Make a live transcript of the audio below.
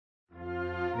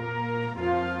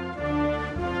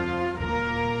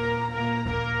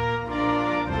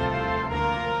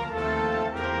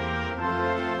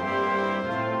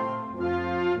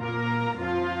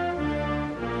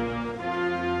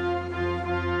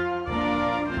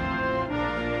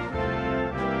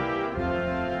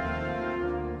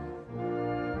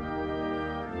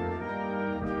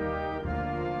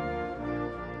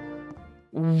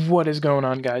What is going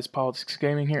on, guys? Politics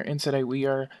Gaming here, and today we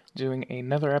are doing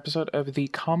another episode of the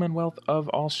Commonwealth of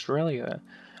Australia.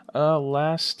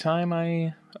 Last time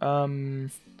I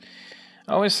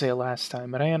always say last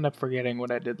time, but I end up forgetting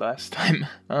what I did last time.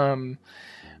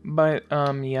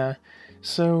 Yeah.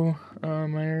 So,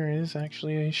 there is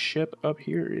actually a ship up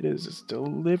here. It is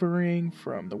delivering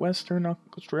from the Western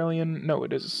Australian... No,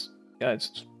 it is... Yeah,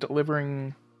 it's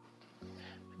delivering...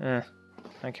 I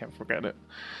can't forget it.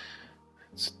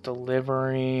 It's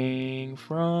delivering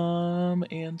from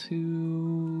and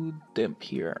to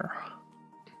Dampier.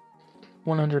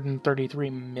 133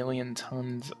 million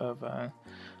tons of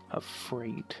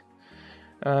freight.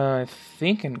 I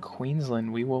think in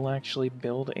Queensland we will actually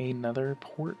build another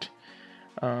port.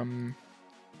 We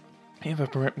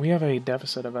have a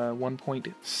deficit of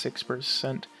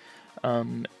 1.6%.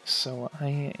 So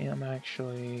I am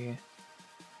actually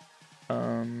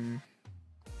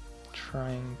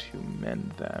trying to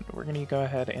mend that. We're going to go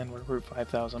ahead and recruit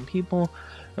 5,000 people.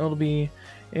 It'll be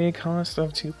a cost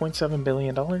of $2.7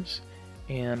 billion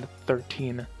and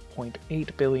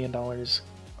 $13.8 billion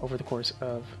over the course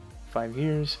of 5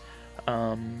 years.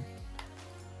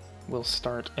 We'll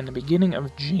start in the beginning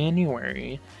of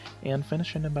January and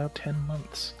finish in about 10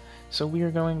 months. So we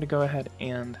are going to go ahead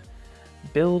and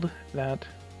build that.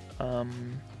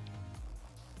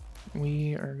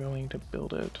 We are going to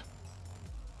build it.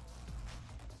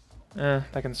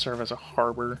 That can serve as a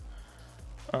harbor.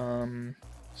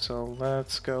 So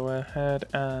let's go ahead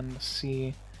and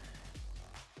see.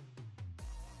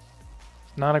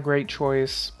 Not a great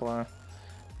choice, but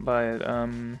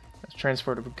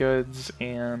transport of goods,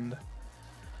 and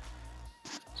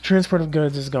transport of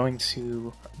goods is going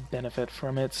to benefit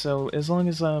from it. So as long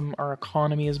as our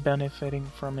economy is benefiting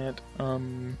from it,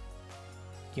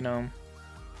 you know,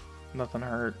 nothing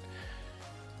hurt.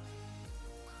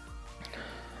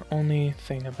 Only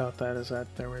thing about that is that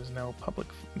there was public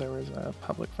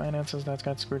finances that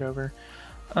got screwed over.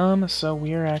 So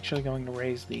we are actually going to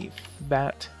raise the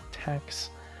VAT tax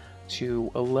to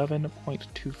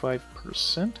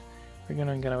 11.25%. We're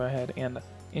going to go ahead and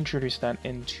introduce that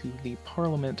into the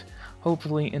Parliament.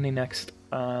 Hopefully in the next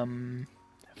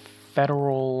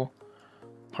federal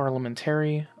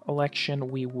parliamentary election,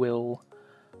 we will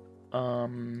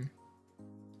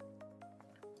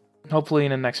hopefully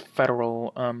in the next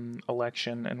federal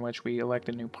election in which we elect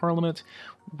a new parliament,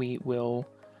 we will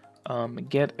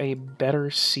get a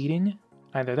better seating.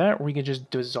 Either that, or we could just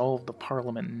dissolve the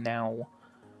parliament now.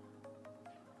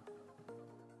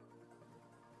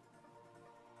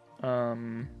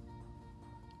 Alright,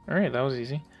 that was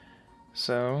easy.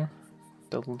 So,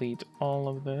 delete all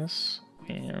of this,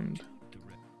 and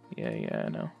yeah, I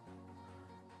know.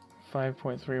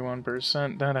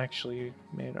 5.31%, that actually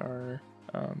made our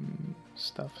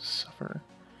stuff suffer.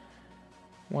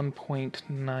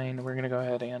 1.9, we're gonna go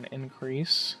ahead and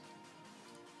increase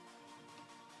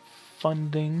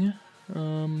funding.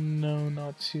 No,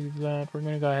 not to that. We're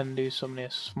gonna go ahead and do so many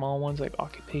small ones like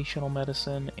occupational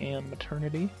medicine and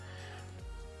maternity.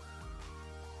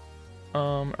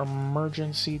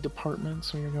 Emergency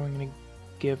departments, we are going to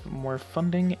give more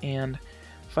funding, and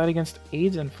fight against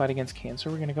AIDS and fight against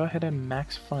cancer. We're gonna go ahead and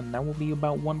max fund. That will be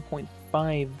about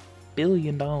 $1.5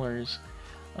 billion. We're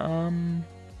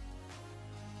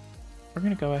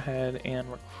gonna go ahead and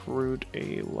recruit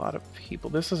a lot of people.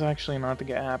 This is actually not to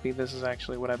get happy. This is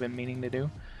actually what I've been meaning to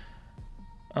do.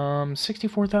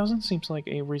 64,000 seems like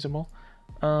a reasonable.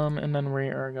 And then we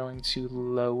are going to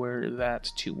lower that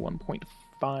to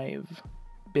 $1.5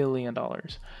 billion.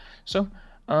 So,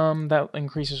 that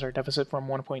increases our deficit from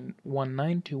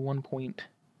 1.19 to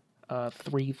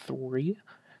 1.33.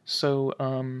 So,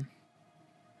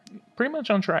 pretty much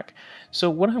on track. So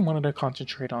what I wanted to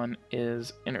concentrate on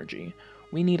is energy.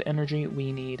 We need energy.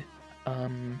 We need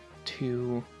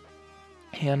to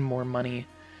hand more money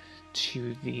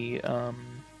to the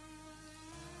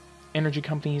energy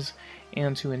companies,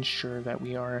 and to ensure that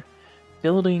we are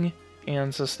building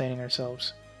and sustaining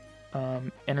ourselves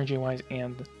energy-wise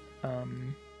and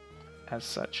as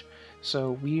such.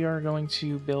 So we are going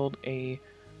to build a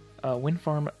wind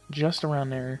farm just around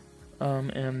there.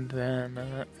 And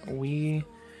then we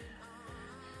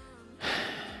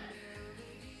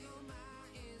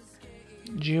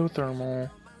geothermal.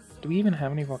 Do we even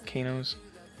have any volcanoes?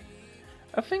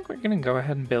 I think we're gonna go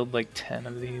ahead and build like 10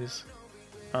 of these,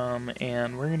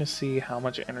 and we're gonna see how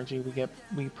much energy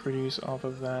we produce off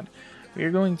of that. We are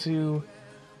going to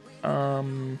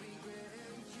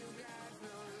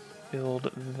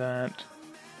build that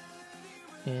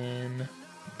in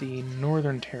the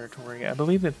Northern Territory. I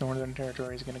believe that Northern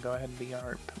Territory is going to go ahead and be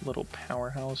our little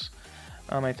powerhouse.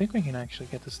 I think we can actually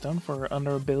get this done for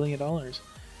under $1 billion.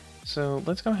 So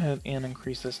let's go ahead and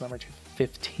increase this number to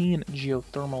 15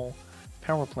 geothermal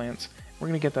power plants. We're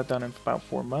going to get that done in about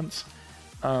 4 months.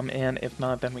 And if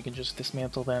not, then we can just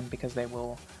dismantle them because they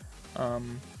will,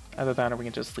 either that or we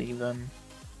can just leave them.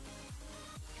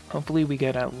 Hopefully we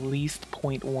get at least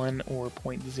 0.1 or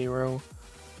 0.0,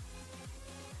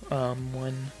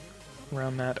 1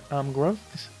 around that.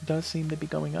 Growth does seem to be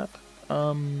going up.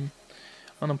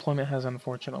 Unemployment has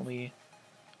unfortunately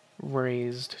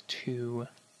raised to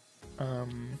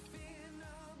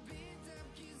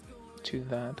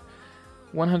that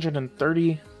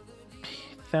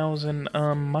 130,000.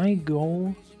 My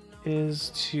goal is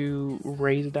to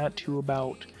raise that to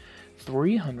about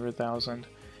 300,000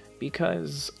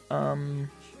 because and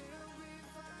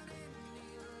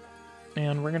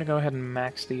we're gonna go ahead and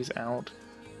max these out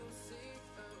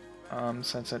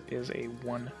since it is a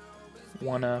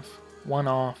one-off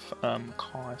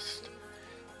cost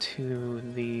to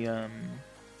the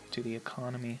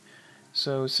economy.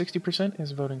 So 60%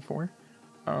 is voting for,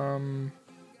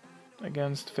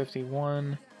 against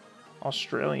 51.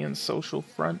 Australian Social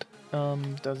Front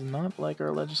does not like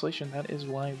our legislation. That is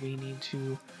why we need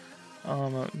to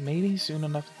maybe soon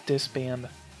enough disband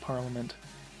Parliament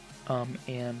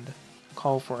and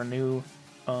call for a new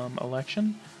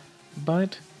election.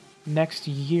 But next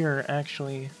year,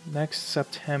 actually, next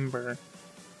September,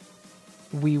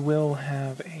 we will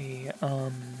have a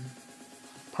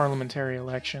parliamentary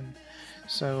election.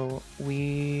 So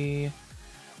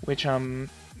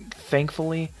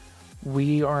thankfully,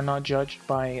 we are not judged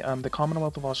by, the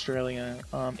Commonwealth of Australia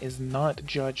is not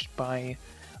judged by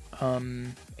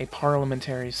a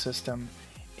parliamentary system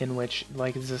in which,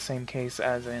 like, it's the same case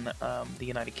as in the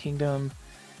United Kingdom,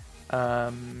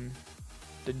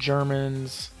 the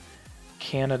Germans,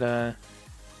 Canada,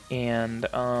 and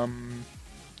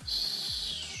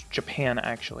Japan,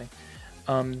 actually.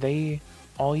 They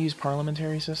all use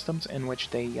parliamentary systems in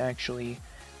which they actually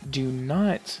do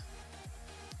not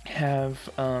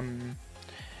have,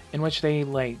 in which they,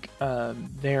 like,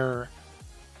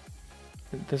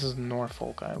 this is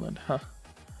Norfolk Island, huh?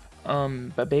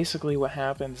 But basically what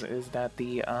happens is that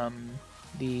the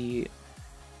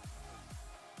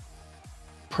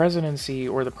presidency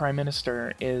or the prime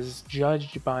minister is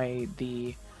judged by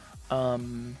the,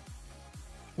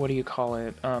 what do you call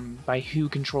it, by who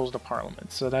controls the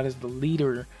parliament. So that is the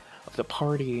leader of the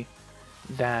party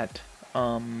that,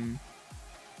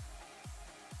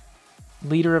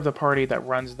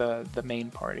 runs the main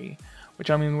party,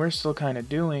 which, I mean, we're still kind of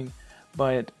doing,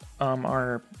 but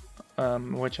our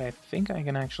which I think I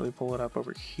can actually pull it up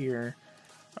over here.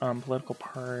 Political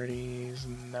parties,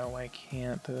 no, I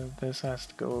can't. This has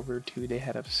to go over to the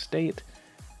head of state,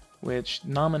 which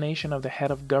nomination of the head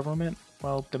of government,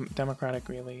 well,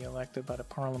 democratically elected by the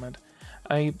parliament.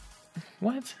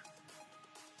 What?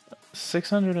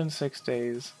 606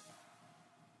 days.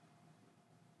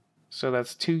 So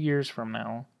that's 2 years from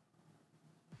now.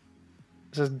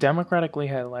 It says democratically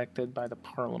elected by the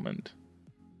parliament.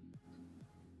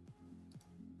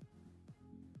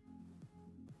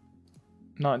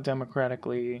 Not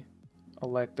democratically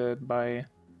elected by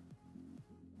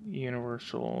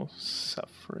universal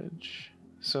suffrage.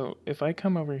 So if I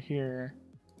come over here,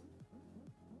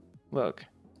 look,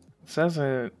 it says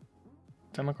it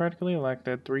democratically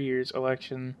elected, 3 years,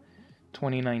 election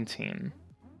 2019.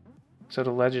 So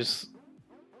the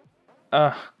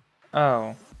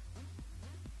oh.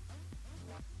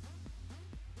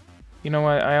 You know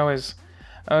what,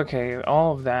 okay,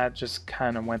 all of that just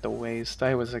kind of went to waste.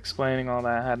 I was explaining all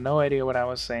that, I had no idea what I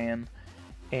was saying,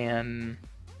 and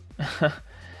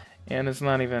and it's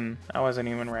not even, I wasn't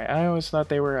even right. I always thought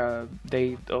they were,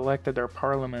 they elected their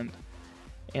parliament,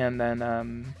 and then,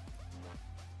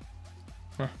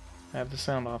 I have the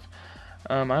sound off.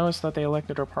 I always thought they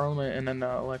elected their parliament and then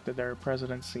elected their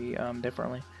presidency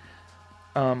differently.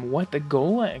 What the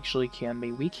goal actually can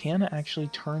be, we can actually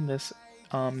turn this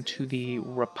to the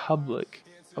Republic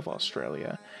of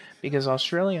Australia, because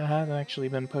Australia has actually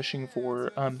been pushing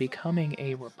for becoming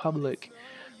a republic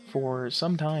for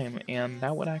some time, and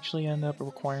that would actually end up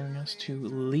requiring us to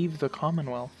leave the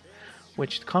Commonwealth,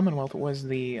 which the Commonwealth was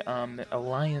the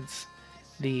alliance,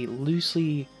 the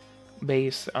loosely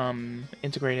based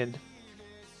integrated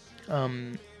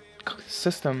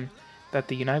system that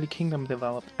the United Kingdom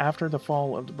developed after the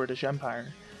fall of the British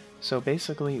Empire. So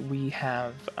basically we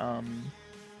have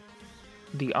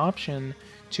the option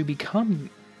to become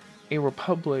a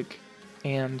republic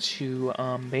and to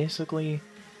basically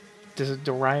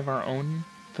derive our own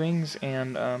things,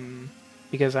 and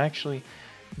because actually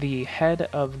the head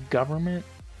of government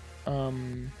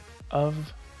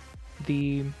of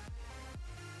the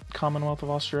Commonwealth of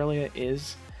Australia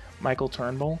is Michael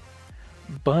Turnbull,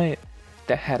 but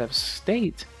the head of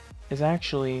state is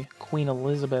actually Queen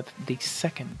Elizabeth II.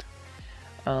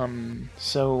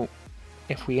 So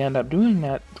if we end up doing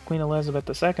that, Queen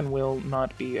Elizabeth II will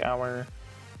not be our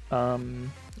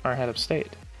head of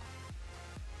state.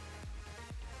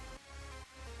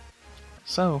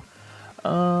 So,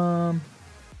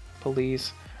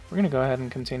 police. We're gonna go ahead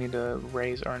and continue to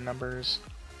raise our numbers.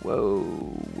 Whoa,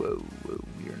 whoa, whoa!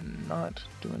 We're not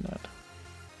doing that.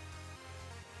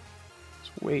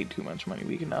 It's way too much money.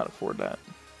 We cannot afford that.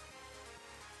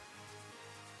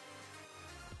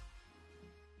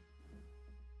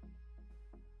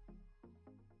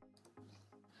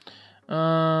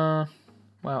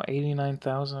 Wow,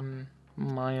 89,000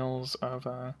 miles of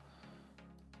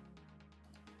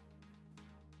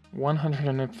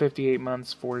 158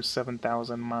 months for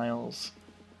 7,000 miles.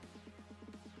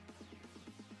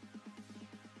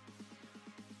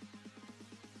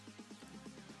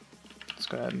 Let's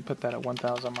go ahead and put that at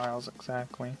 1,000 miles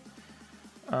exactly.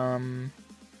 And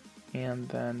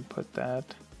then put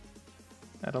that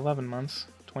at 11 months,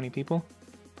 20 people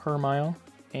per mile,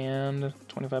 and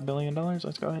 $25 billion.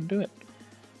 Let's go ahead and do it.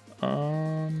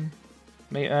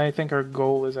 I think our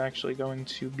goal is actually going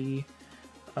to be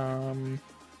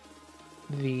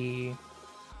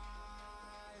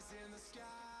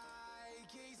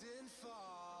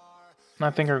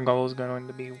I think our goal is going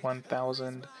to be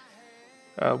 100,000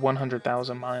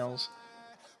 miles.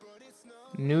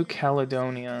 New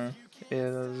Caledonia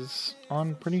is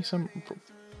on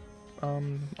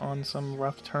on some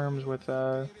rough terms with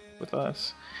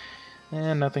us,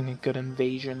 and nothing a good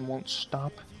invasion won't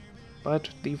stop. But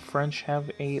the French have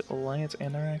a alliance,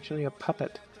 and they're actually a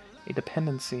puppet, a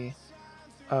dependency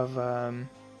of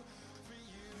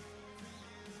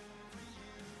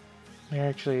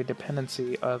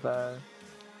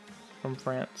from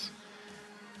France.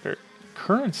 Their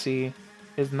currency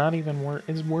is not even worth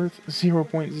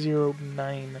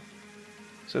 0.09,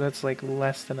 so that's like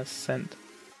less than a cent.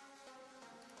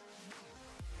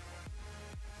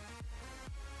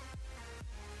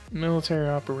 Military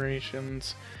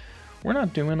operations. We're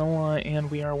not doing a lot, and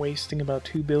we are wasting about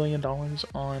 $2 billion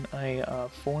on a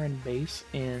foreign base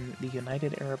in the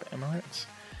United Arab Emirates.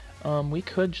 We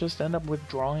could just end up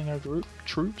withdrawing our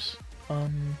troops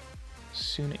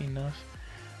soon enough.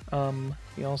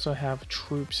 We also have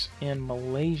troops in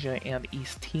Malaysia and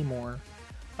East Timor.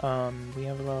 We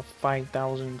have about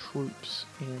 5,000 troops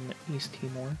in East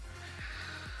Timor.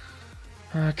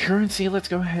 Currency, let's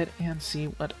go ahead and see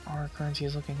what our currency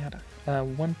is looking at.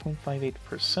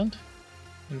 1.58%.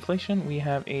 Inflation, we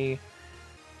have a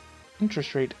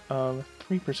interest rate of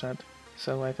 3%,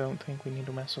 so I don't think we need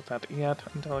to mess with that yet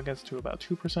until it gets to about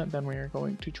 2%. Then we are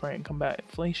going to try and combat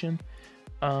inflation.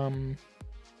 I'm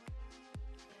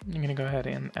going to go ahead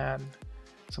and add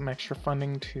some extra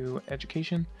funding to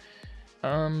education.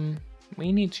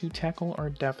 We need to tackle our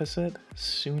deficit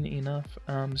soon enough,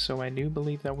 so I do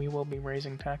believe that we will be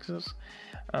raising taxes.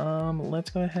 Let's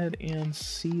go ahead and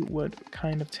see what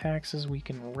kind of taxes we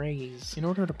can raise. In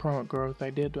order to promote growth, I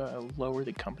did lower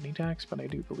the company tax, but I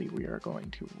do believe we are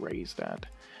going to raise that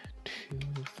to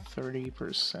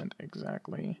 30%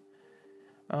 exactly.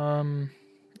 I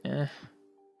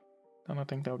don't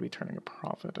think that would be turning a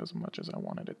profit as much as I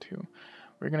wanted it to.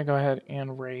 We're going to go ahead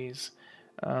and raise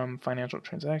financial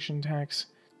transaction tax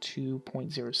to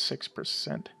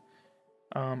 0.06%.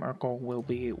 Our goal will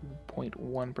be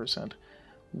 0.1%.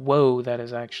 Whoa, that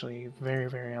is actually very,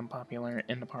 very unpopular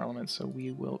in the parliament, so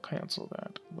we will cancel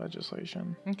that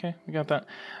legislation. Okay, we got that.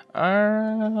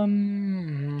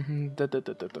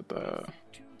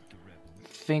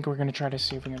 Think we're gonna try to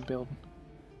see if we can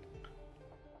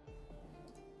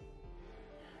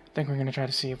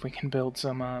build.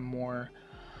 Some more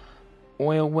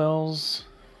oil wells.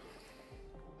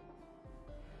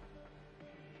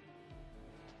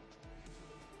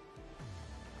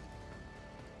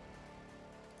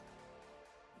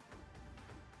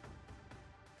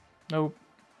 Nope.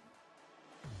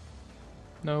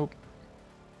 Nope.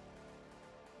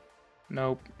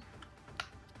 Nope.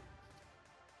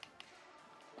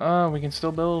 We can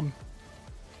still build.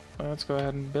 Let's go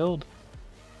ahead and build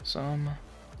some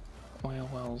oil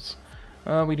wells.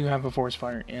 We do have a forest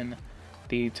fire in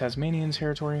the Tasmanian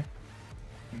territory.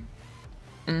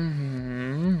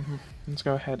 Let's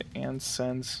go ahead and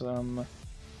send some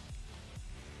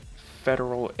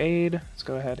federal aid. Let's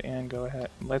go ahead and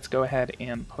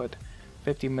put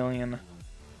 $50 million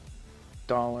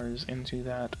into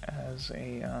that as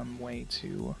a way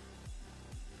to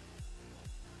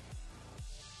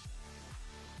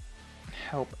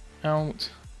help out.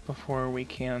 before we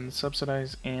can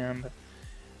subsidize and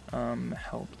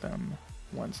help them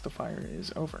once the fire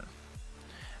is over.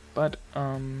 But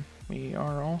we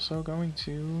are also going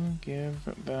to give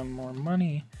them more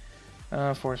money.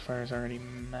 Forest fire is already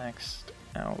maxed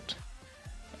out.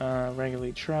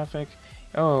 Regulate traffic.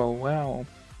 Oh wow.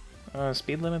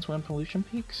 Speed limits when pollution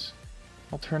peaks.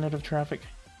 Alternating traffic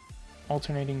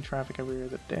every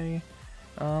other day.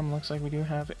 Looks like we do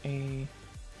have a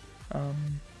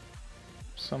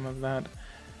some of that.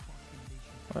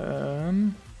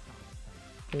 $1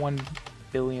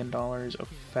 billion of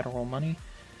federal money.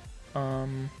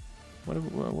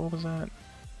 What was that?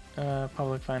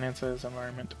 Public finances,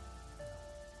 environment.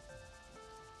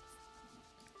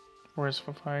 Forest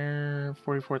fire,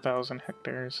 44,000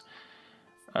 hectares.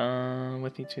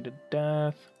 With you to the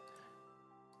death.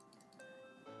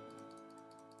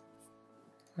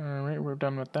 Alright, we're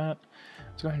done with that.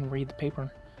 Let's go ahead and read the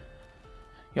paper.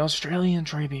 The Australian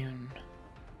Tribune.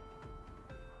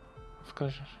 Of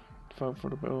course, vote for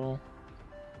the bill.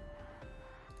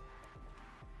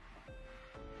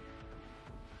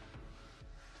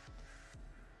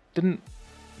 Didn't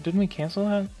we cancel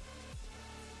that?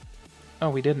 Oh,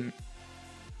 we didn't.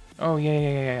 Oh,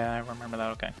 yeah, I remember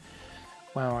that, okay.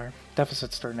 Wow, our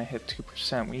deficit's starting to hit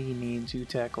 2%. We need to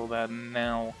tackle that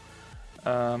now.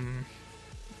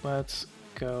 Let's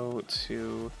go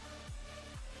to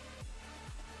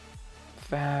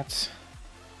that,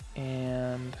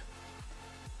 and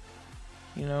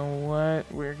you know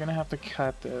what? We're gonna have to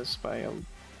cut this by a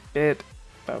bit.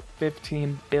 About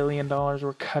 $15 billion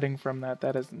we're cutting from that.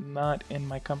 That is not in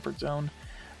my comfort zone.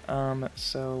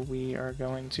 So we are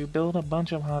going to build a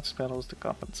bunch of hospitals to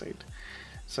compensate.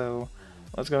 So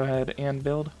let's go ahead and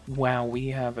build. Wow, we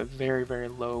have a very, very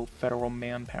low federal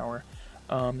manpower.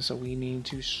 So we need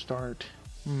to start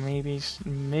maybe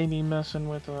messing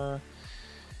with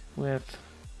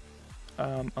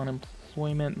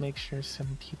unemployment. Make sure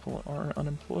some people are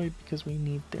unemployed because we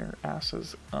need their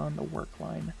asses on the work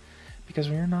line. Because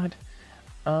we're not,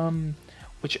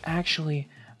 which actually,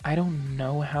 I don't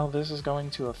know how this is going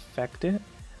to affect it,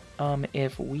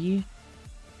 if we,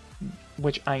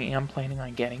 which I am planning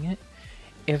on getting it,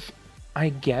 if I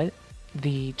get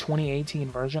the 2018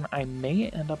 version, I may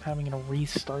end up having to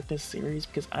restart this series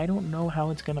because I don't know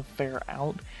how it's going to fare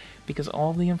out, because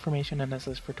all the information in this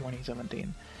is for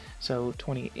 2017. So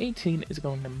 2018 is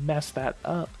going to mess that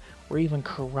up, or even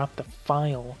corrupt the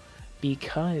file,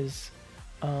 because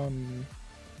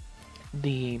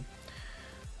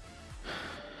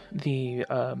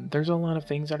there's a lot of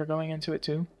things that are going into it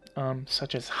too,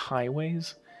 such as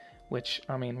highways, which,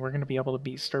 I mean, we're going to be able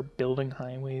to start building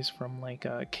highways from like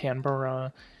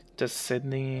Canberra to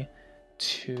Sydney,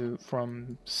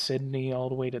 from Sydney all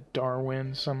the way to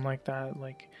Darwin, something like that.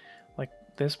 Like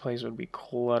this place would be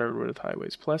cluttered with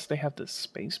highways. Plus they have the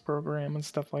space program and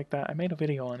stuff like that. I made a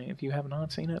video on it if you have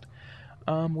not seen it,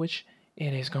 which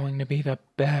it is going to be the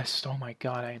best. Oh my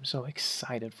god, I am so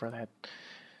excited for that.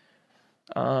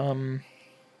 Let's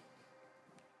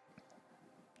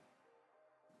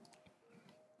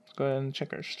go ahead and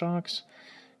check our stocks.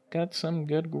 Got some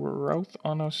good growth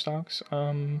on those stocks,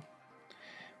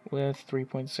 with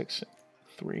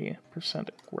 3.63%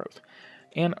 growth.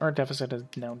 And our deficit is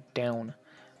now down.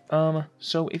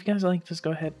 So if you guys like this,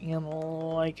 go ahead and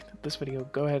like this video.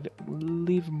 Go ahead,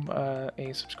 leave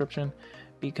a subscription,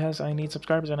 because I need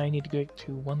subscribers and I need to get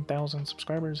to 1,000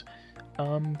 subscribers.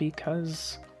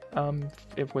 Because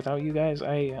if without you guys,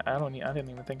 I didn't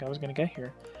even think I was gonna get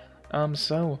here.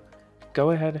 So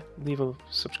go ahead, leave a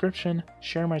subscription,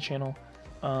 share my channel,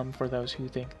 for those who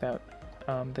think that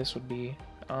this would be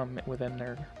within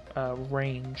their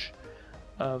range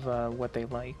of what they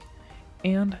like.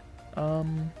 And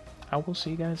I will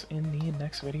see you guys in the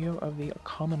next video of the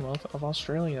Commonwealth of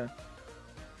Australia.